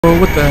Oh,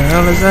 what the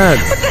hell is that?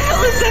 What the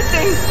hell is that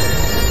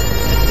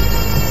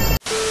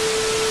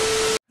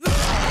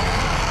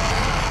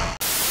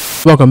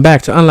thing? Welcome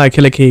back to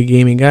Unlikekillakay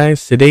Gaming,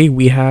 guys. Today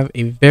we have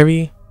a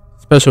very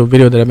special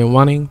video that I've been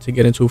wanting to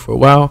get into for a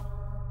while.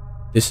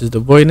 This is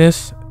the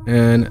Voidness,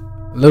 and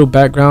a little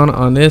background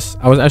on this.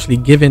 I was actually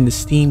given the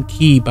Steam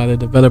key by the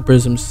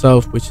developers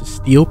themselves, which is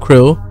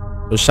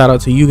steelkrill. So shout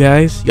out to you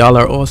guys. Y'all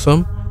are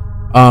awesome.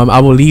 I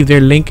will leave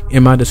their link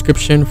in my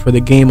description for the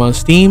game on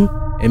Steam,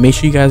 and make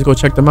sure you guys go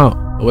check them out.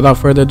 But without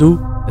further ado,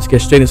 let's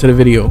get straight into the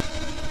video.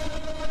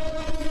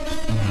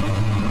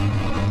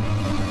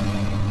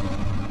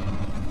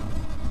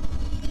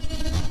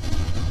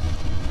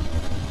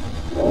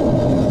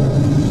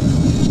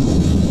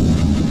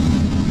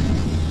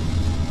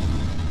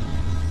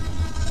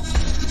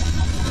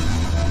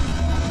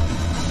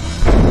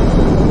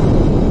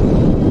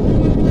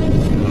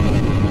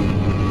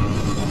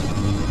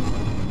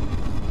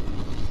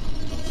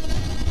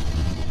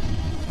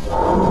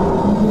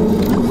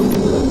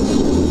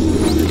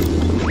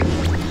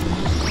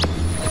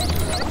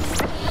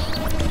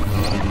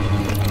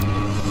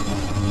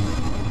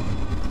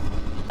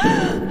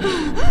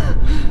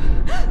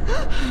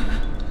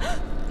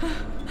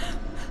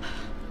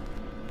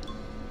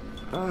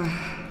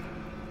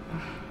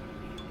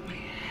 My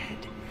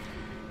head.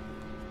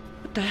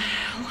 What the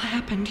hell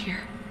happened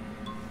here?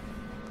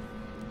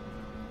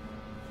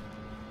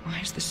 Why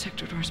is the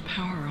sector door's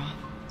power off?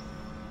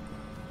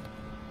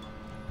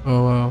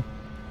 Oh wow,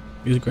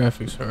 these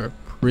graphics are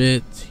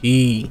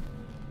pretty.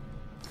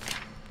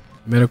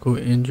 Medical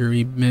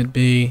injury,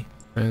 medbay,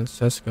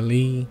 Francesca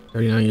Lee,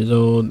 39 years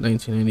old,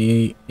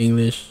 1998,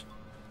 English.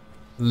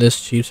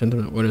 List chief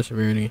sentiment, order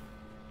severity.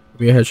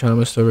 Rear head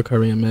trauma, still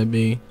recovering in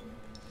medbay.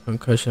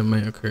 Concussion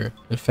might occur.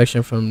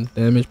 Infection from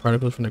damaged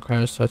particles from the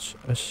crash, such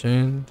as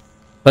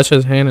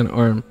hand and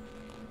arm.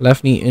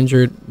 Left knee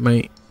injured,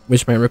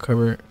 which might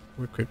recover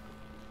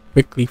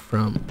quickly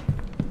from.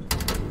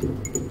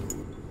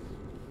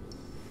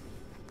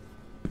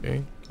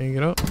 Okay, can you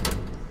get up?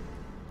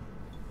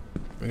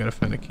 We gotta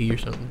find a key or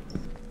something.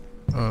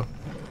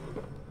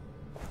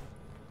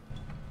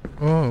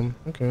 Oh,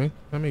 okay,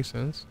 that makes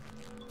sense.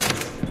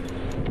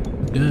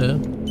 Yeah.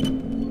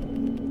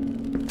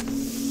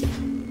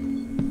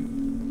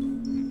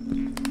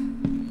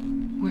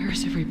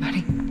 Where's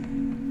everybody?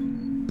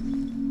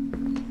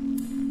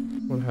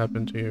 What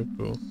happened to your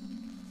crew?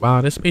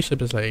 Wow, this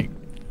spaceship is like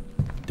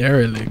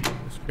derelict.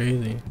 It's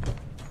crazy.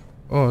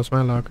 Oh, it's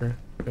my locker.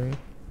 Okay.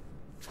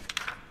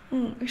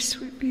 Oh, my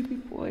sweet baby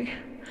boy.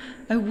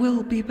 I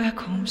will be back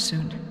home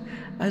soon,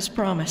 as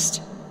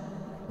promised.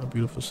 My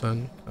beautiful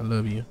son, I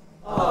love you.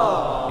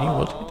 Can you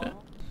rotate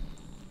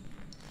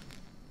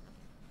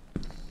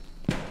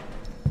that?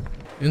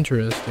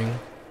 Interesting.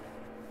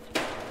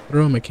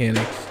 Throw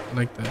mechanics. I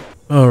like that.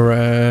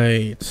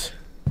 Alright.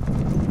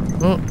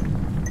 Oh,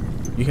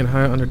 you can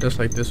hide under dust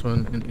like this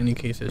one in any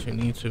case that you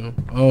need to.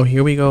 Oh,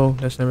 here we go.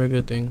 That's never a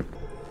good thing.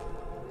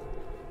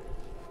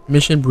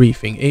 Mission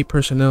briefing. 8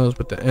 personnel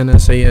with the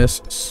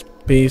NSAS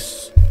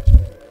space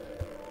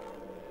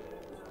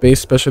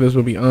specialist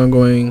will be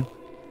ongoing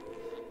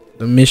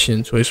the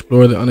mission to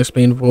explore the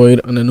unexplained void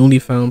on a newly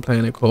found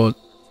planet called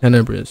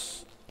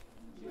Tenebris,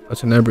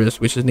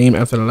 which is named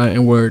after the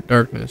Latin word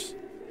darkness.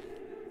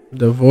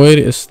 The void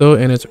is still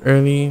in its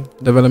early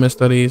development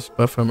studies,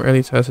 but from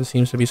early tests it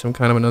seems to be some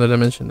kind of another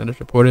dimension that is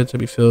reported to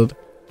be filled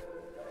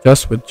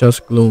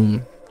with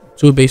gloom.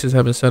 2 bases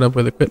have been set up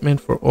with equipment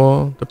for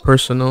all the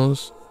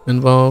personals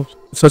involved.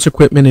 Such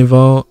equipment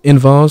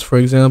involves, for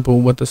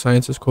example, what the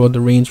scientists call the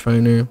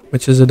rangefinder,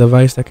 which is a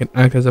device that can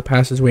act as a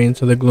passageway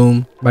into the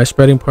gloom by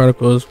spreading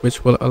particles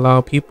which will allow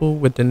people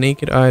with the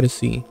naked eye to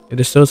see. It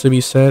is still to be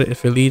said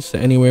if it leads to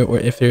anywhere or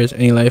if there is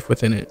any life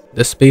within it.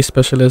 The space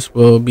specialist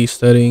will be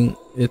studying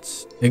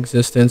its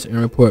existence and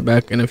report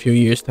back in a few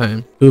years'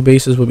 time. 2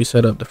 bases will be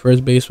set up. The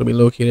first base will be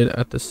located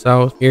at the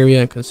south area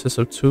and consists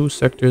of 2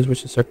 sectors,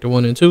 which is sector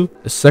 1 and 2.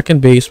 The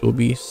second base will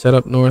be set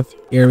up north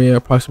area,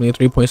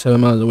 approximately 3.7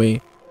 miles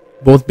away.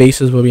 Both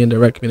bases will be in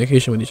direct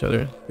communication with each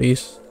other.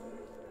 Base.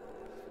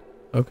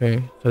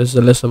 Okay, so this is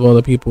a list of all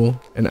the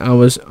people, and I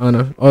was on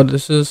a. Oh,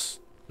 this is.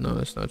 No,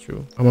 that's not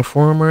true. I'm a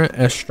former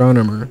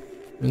astronomer.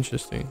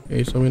 Interesting.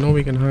 Okay, so we know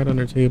we can hide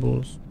under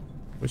tables,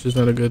 which is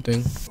not a good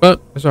thing,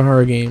 but it's a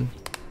horror game.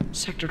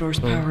 Sector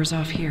door's power is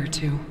off here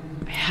too.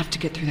 I have to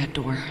get through that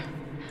door.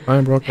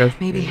 Fine, broadcast.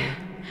 Maybe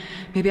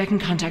I can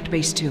contact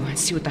base 2 and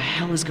see what the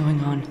hell is going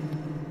on.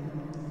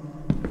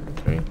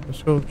 Okay,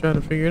 let's go try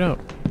to figure it out.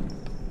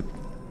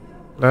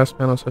 Glass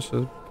panels such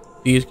as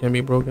these can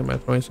be broken by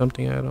throwing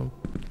something at them.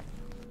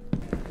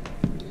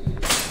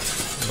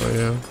 Oh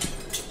yeah,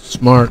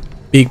 smart,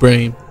 big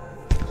brain.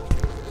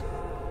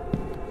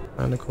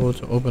 Find the code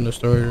to open the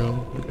storage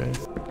room. Okay.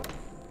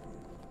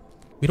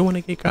 We don't want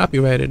to get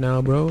copyrighted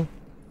now, bro.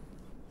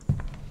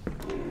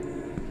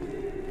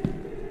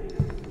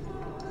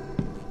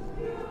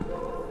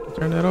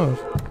 Turn that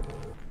off.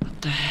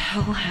 What the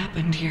hell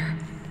happened here?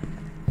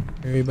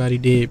 Everybody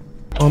dead.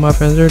 All my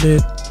friends are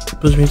dead.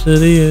 Push me to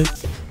the edge.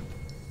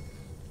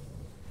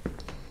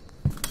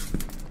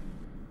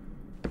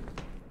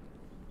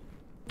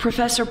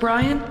 Professor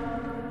Brian?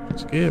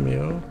 Scared me,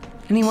 yo.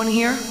 Anyone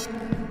here?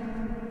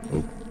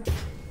 Oh.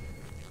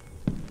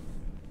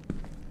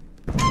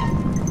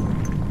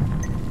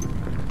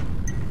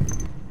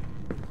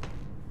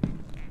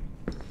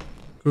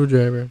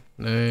 Screwdriver.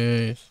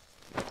 Nice.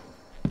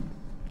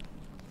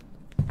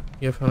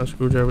 You have found a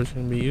screwdriver which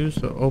can be used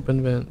to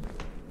open vent.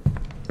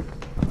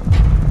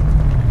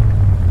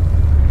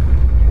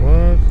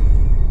 What?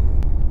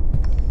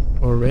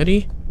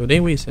 Already? Yo, they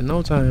wasting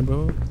no time,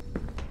 bro.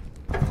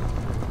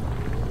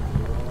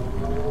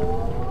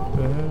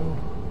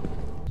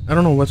 I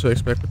don't know what to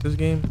expect with this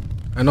game.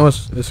 I know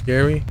it's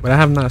scary, but I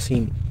have not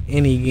seen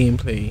any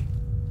gameplay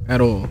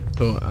at all,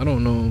 so I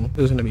don't know if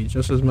it's gonna be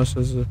just as much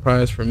as a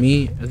surprise for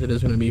me as it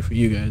is gonna be for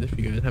you guys if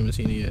you guys haven't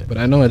seen it yet. But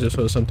I know I just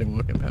saw something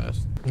walking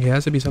past. It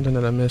has to be something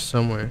that I missed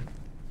somewhere.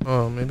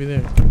 Oh, maybe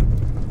there.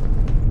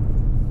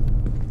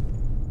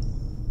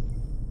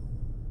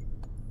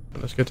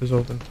 Let's get this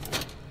open.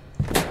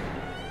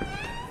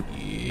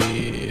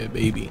 Yeah,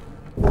 baby.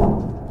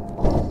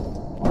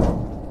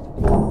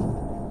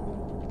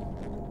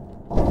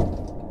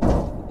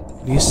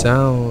 These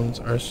sounds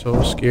are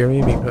so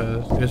scary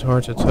because it's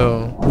hard to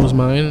tell who's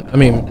mine. I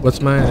mean, what's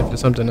mine if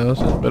it's something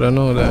else's, but I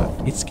know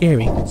that it's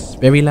scary. It's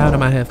very loud in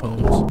my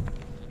headphones.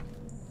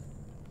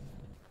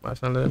 Why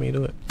it's not letting me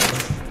do it?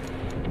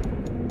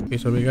 Okay,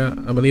 so we got,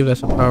 I believe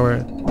that's a power,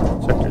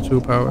 sector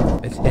 2 power.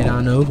 Let's head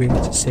on over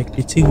to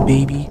sector 2,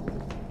 baby.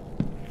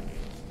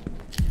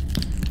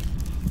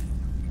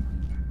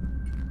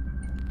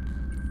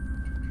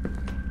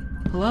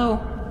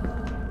 Hello?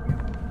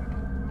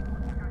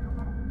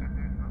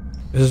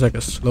 This is like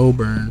a slow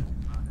burn.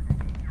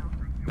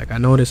 Like I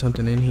know there's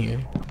something in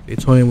here. They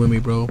toying with me,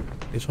 bro.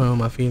 They toying with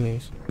my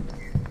feelings.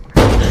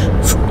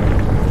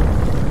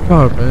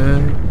 Fuck,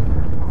 man.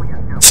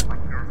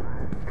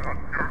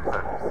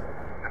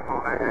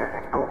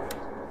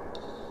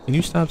 Can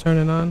you stop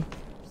turning on?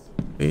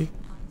 Please?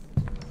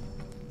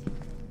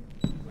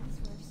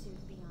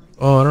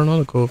 Oh, I don't know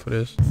the code for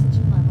this.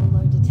 Oxygen level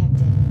low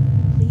detected.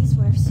 Please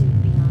wear suit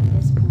beyond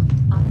this point.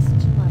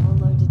 Oxygen level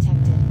low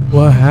detected.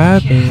 What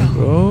happened,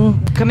 bro?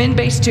 Come in,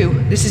 base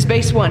 2. This is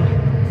base 1.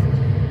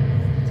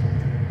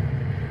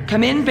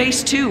 Come in,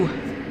 base 2.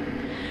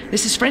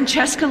 This is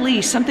Francesca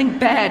Lee. Something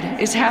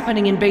bad is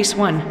happening in base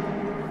 1.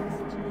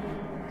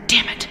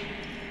 Damn it.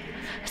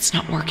 It's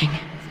not working.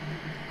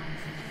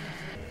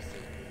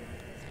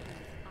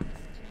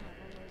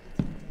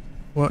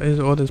 What is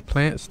all this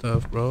plant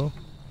stuff, bro?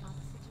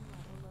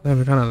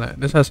 Kind of like,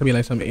 this has to be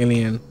like some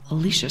alien.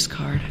 Alicia's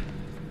card.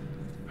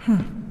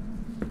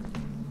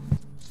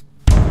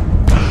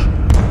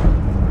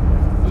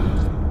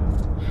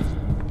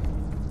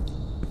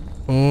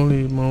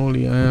 Holy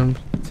moly, I am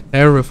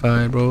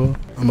terrified, bro.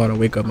 I'm about to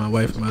wake up my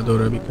wife and my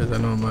daughter because I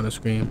know I'm about to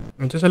scream.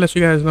 And just to let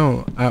you guys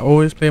know, I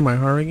always play my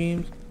horror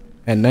games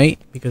at night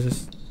because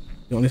it's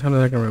the only time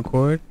that I can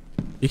record.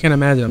 You can't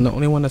imagine, I'm the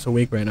only one that's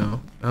awake right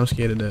now. I'm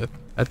scared to death.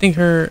 I think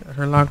her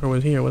locker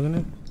was here, wasn't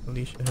it?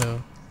 Alicia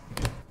Hell.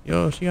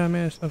 Yo, she got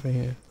mad stuff in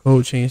here.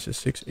 Code changed to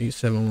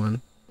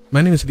 6871.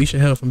 My name is Alicia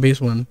Hell from Base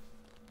 1.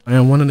 I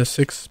am one of the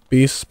 6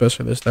 base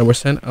specialists that were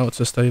sent out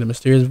to study the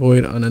mysterious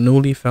void on a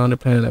newly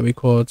founded planet that we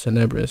call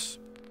Tenebris,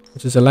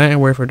 which is a Latin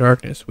word for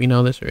darkness. We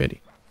know this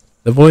already.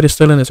 The void is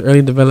still in its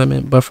early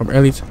development, but from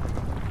early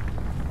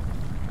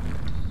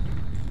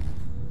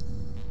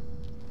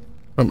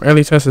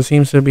tests, it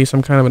seems to be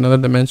some kind of another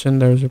dimension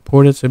that was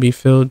reported to be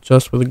filled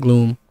just with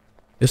gloom.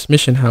 This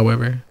mission,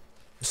 however,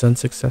 is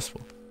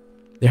unsuccessful.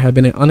 There had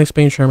been an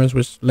unexplained tremors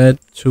which led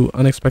to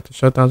unexpected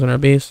shutdowns on our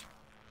base.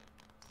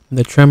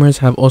 The tremors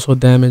have also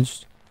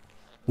damaged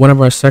one of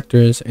our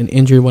sectors and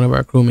injured one of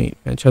our crewmates,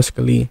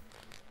 Francesca Lee.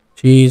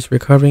 She's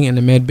recovering in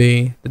the med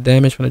bay. The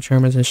damage from the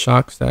tremors and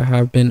shocks that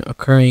have been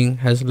occurring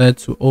has led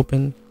to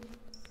open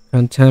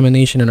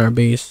contamination in our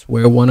base,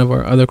 where one of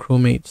our other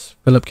crewmates,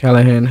 Philip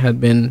Callahan, had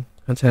been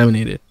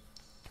contaminated.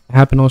 It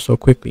happened all so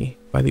quickly.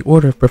 By the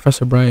order of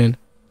Professor Brian,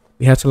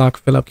 we had to lock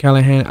Philip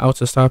Callahan out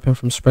to stop him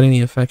from spreading the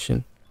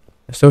infection.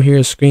 I still hear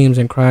his screams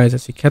and cries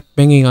as he kept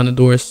banging on the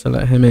doors to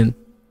let him in.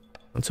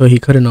 Until he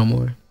couldn't no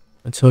more.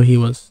 Until he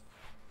was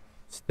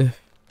stiff.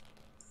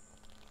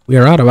 We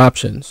are out of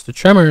options. The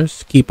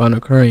tremors keep on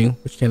occurring,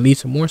 which can lead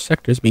to more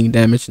sectors being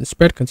damaged and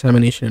spread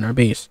contamination in our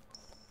base.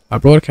 Our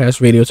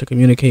broadcast radio to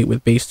communicate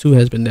with base 2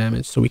 has been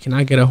damaged, so we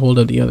cannot get a hold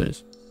of the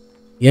others.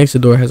 The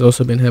exit door has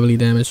also been heavily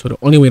damaged, so the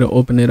only way to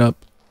open it up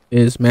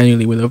is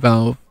manually with a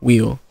valve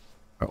wheel.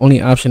 Our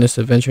only option is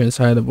to venture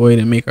inside the void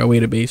and make our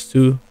way to base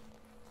 2.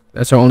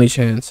 That's our only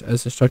chance.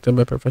 As instructed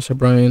by Professor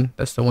Brian,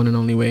 that's the one and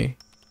only way.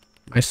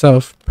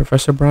 Myself,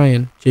 Professor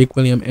Brian, Jake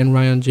William, and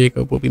Ryan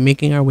Jacob will be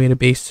making our way to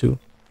base 2.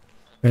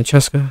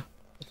 Francesca,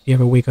 if you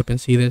ever wake up and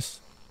see this,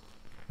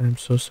 I'm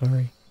so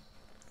sorry.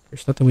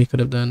 There's nothing we could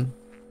have done.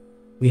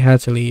 We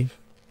had to leave.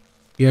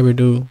 If you ever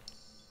do,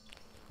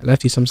 I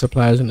left you some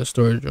supplies in the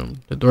storage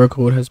room. The door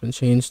code has been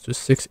changed to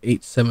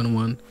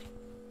 6871.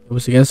 It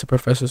was against the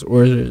professor's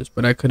orders,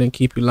 but I couldn't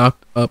keep you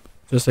locked up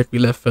just like we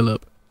left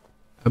Philip.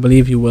 I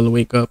believe you will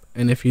wake up,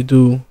 and if you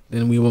do,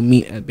 then we will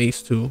meet at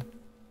base 2.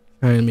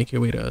 Try and make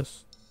your way to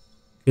us.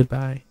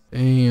 Goodbye.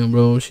 Damn,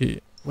 bro.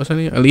 Shit. What's her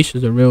name?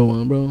 Alicia's the real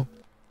one, bro.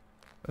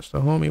 That's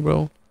the homie,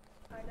 bro.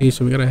 Hey,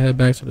 so we gotta head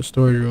back to the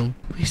storage room.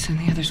 Lisa and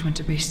the others went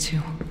to base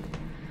 2.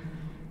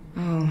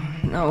 Oh,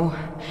 no.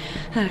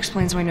 That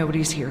explains why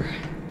nobody's here.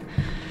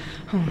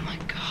 Oh my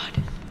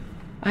god.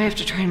 I have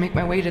to try and make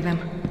my way to them.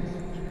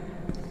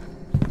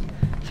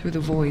 Through the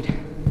void.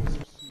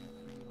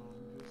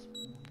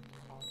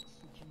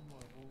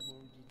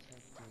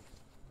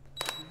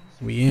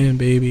 We in,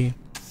 baby.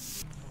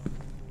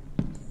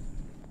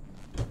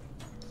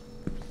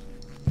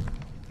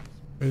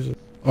 Where's it?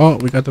 Oh,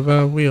 we got the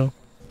valve wheel.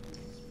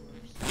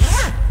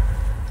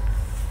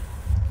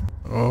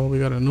 Oh, we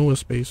got a newer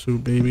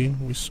spacesuit, baby.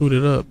 We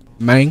suited up,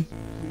 man.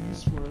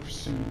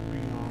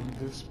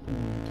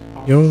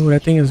 Yo,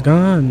 that thing is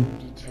gone.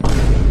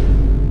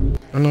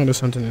 I know there's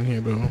something in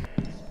here, bro.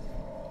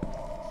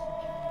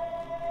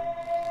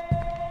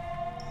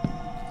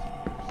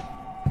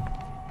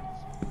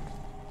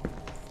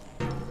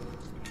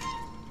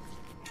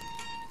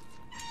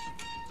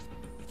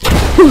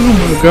 Oh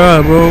my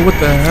god, bro. What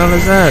the hell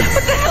is that?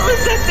 What the hell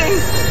is that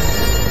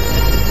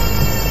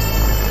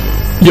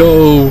thing?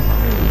 Yo.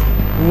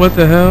 What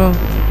the hell?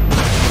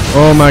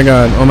 Oh my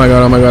god. Oh my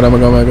god. Oh my god. Oh my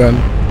god. Oh my god.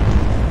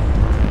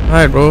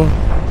 Alright, bro.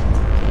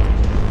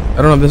 I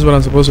don't know if this is what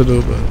I'm supposed to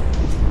do, but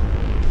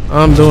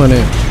I'm doing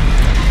it.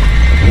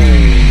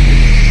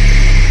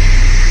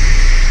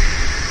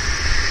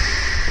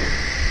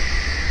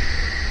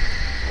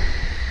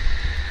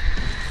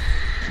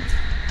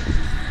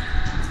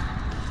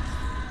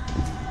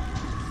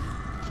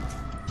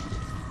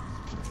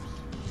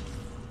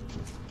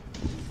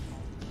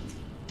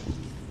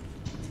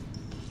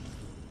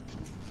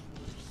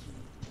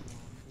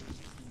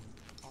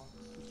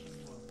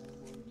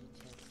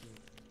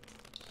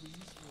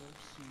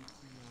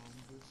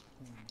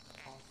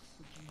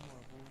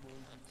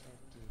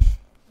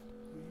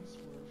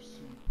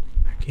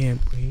 I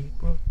can't breathe,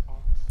 bro.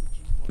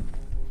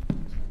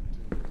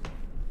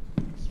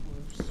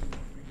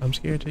 I'm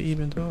scared to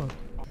even talk.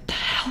 What the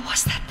hell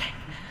was that thing?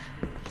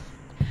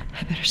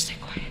 I better stay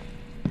quiet.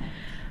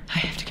 I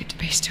have to get to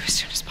base 2 as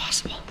soon as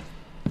possible.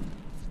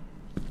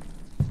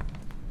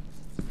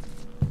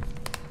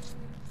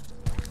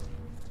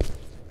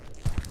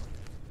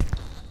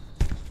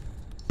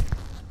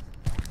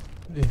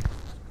 It's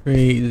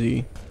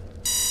crazy.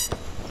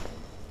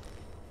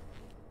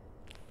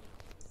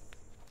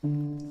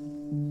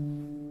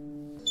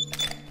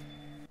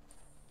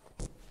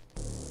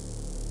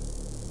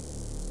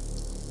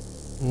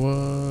 What?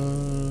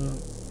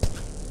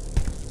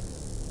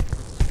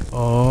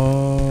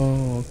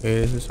 Oh, okay.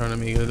 This is starting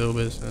to make a little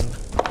bit of sense.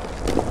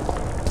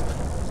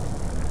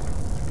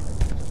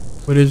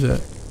 What is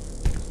that?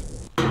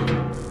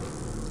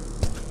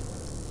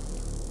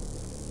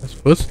 That's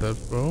footsteps,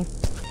 bro.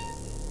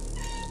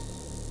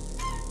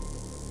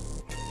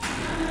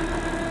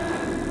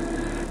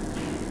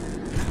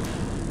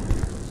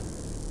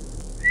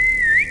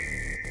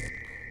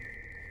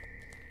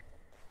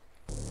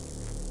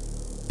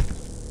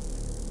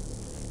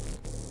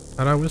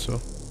 How'd I whistle?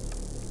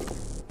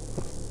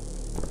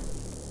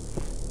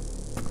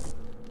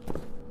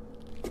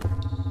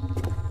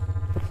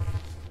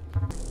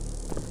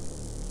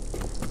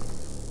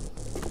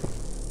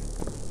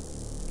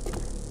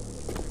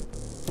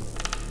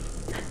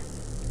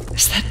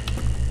 Is that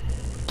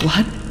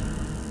blood?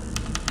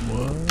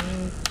 What?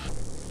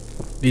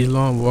 These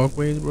long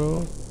walkways,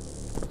 bro,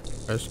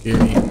 are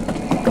scary.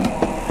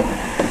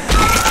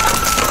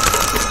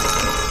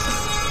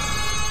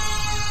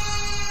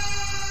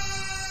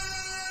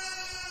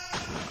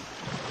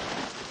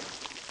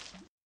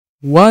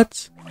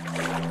 What?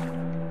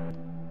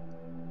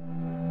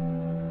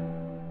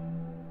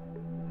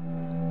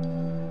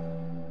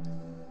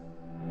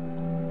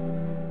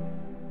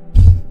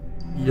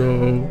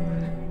 Yo,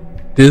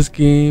 this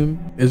game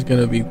is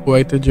gonna be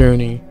quite the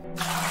journey.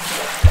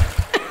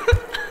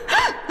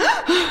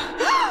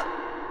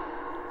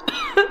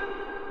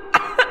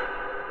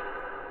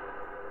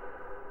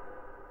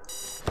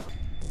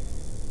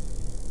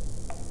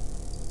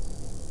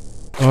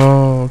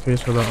 Oh, okay,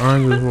 so the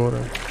orange is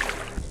water.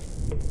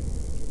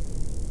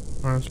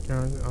 Orange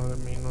carrots, all that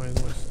mean noise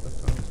was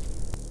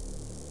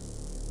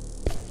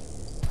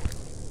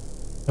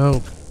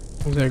help.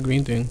 What's that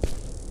green thing?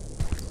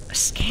 A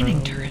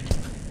scanning turret.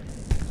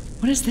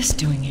 What is this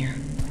doing here?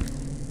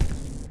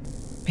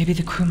 Maybe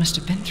the crew must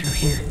have been through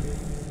here.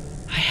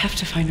 I have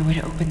to find a way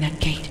to open that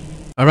gate.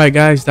 Alright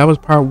guys, that was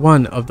part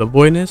 1 of the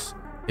Voidness.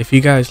 If you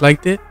guys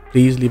liked it,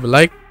 please leave a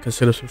like,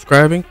 consider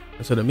subscribing.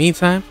 Until the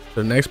meantime,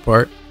 for the next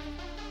part,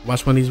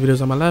 watch one of these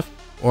videos on my left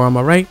or on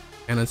my right.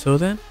 And until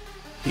then,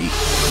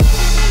 peace.